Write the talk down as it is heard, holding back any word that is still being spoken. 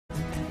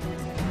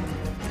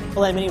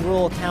Well, in many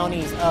rural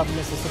counties of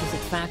Mississippi,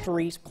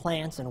 factories,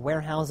 plants, and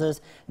warehouses,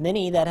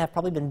 many that have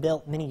probably been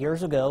built many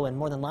years ago and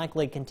more than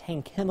likely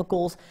contain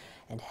chemicals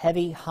and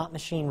heavy, hot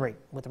machinery.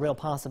 With the real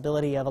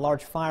possibility of a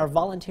large fire,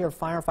 volunteer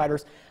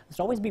firefighters must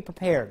always be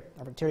prepared.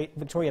 Our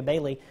Victoria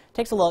Bailey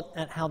takes a look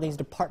at how these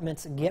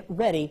departments get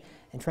ready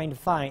and train to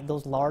fight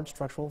those large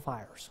structural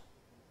fires.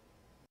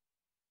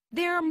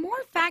 There are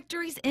more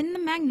factories in the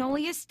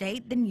Magnolia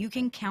State than you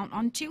can count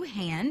on two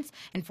hands,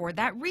 and for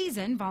that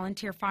reason,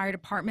 volunteer fire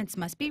departments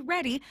must be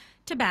ready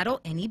to battle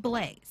any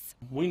blaze.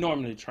 We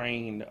normally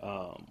train,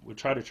 we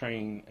try to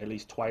train at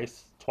least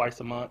twice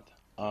a month,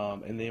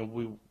 and then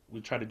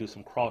we try to do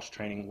some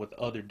cross-training with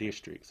other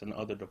districts and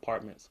other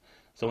departments,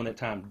 so when that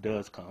time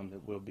does come,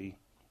 that we'll be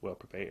well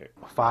prepared.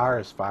 Fire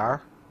is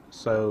fire,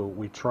 so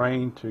we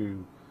train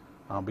to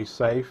be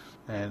safe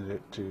and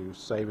to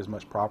save as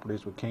much property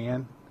as we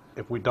can.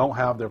 If we don't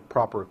have the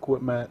proper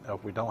equipment,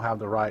 if we don't have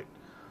the right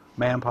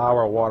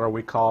manpower or water,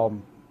 we call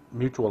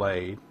mutual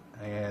aid,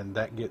 and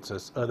that gets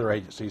us other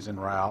agencies en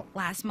route.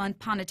 Last month,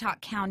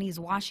 Pontotoc County's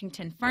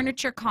Washington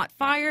Furniture caught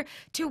fire.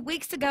 2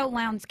 weeks ago,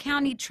 Lowndes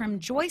County Trim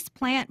Joist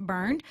plant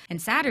burned.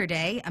 And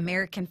Saturday,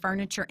 American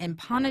Furniture in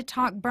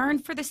Pontotoc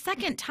burned for the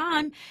second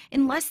time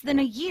in less than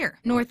a year.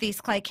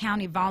 Northeast Clay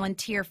County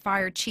Volunteer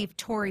Fire Chief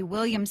Tori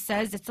Williams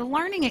says it's a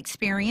learning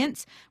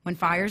experience when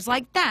fires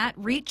like that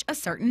reach a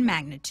certain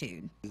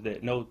magnitude.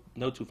 That no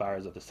two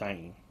fires are the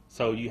same.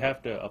 So you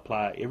have to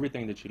apply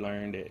everything that you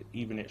learned,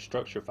 even at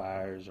structure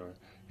fires or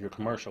your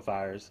commercial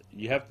fires.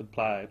 You have to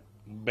apply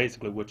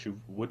basically what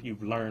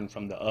you've learned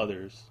from the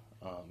others.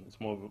 It's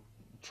more of a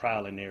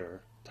trial and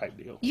error type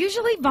deal.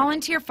 Usually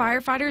volunteer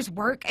firefighters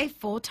work a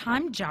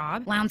full-time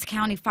job. Lowndes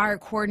County Fire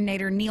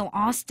Coordinator Neil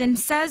Austin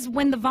says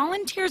when the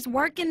volunteers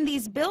work in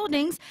these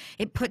buildings,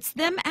 it puts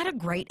them at a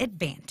great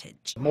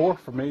advantage. The more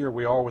familiar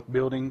we are with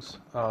buildings,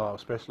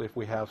 especially if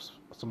we have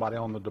somebody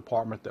on the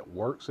department that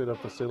works at a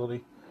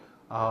facility,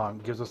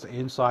 gives us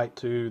insight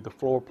to the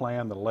floor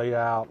plan, the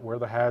layout, where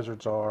the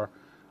hazards are.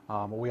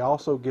 We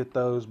also get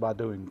those by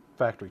doing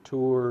factory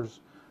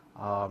tours,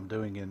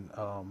 doing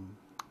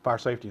fire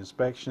safety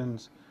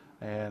inspections,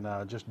 and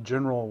just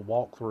general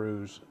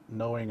walkthroughs,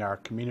 knowing our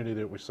community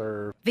that we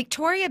serve.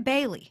 Victoria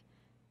Bailey,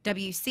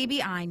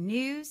 WCBI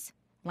News,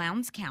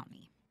 Lowndes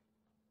County.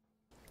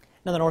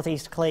 Now, the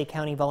Northeast Clay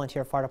County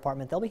Volunteer Fire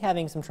Department, they'll be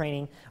having some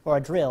training or a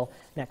drill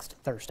next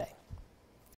Thursday.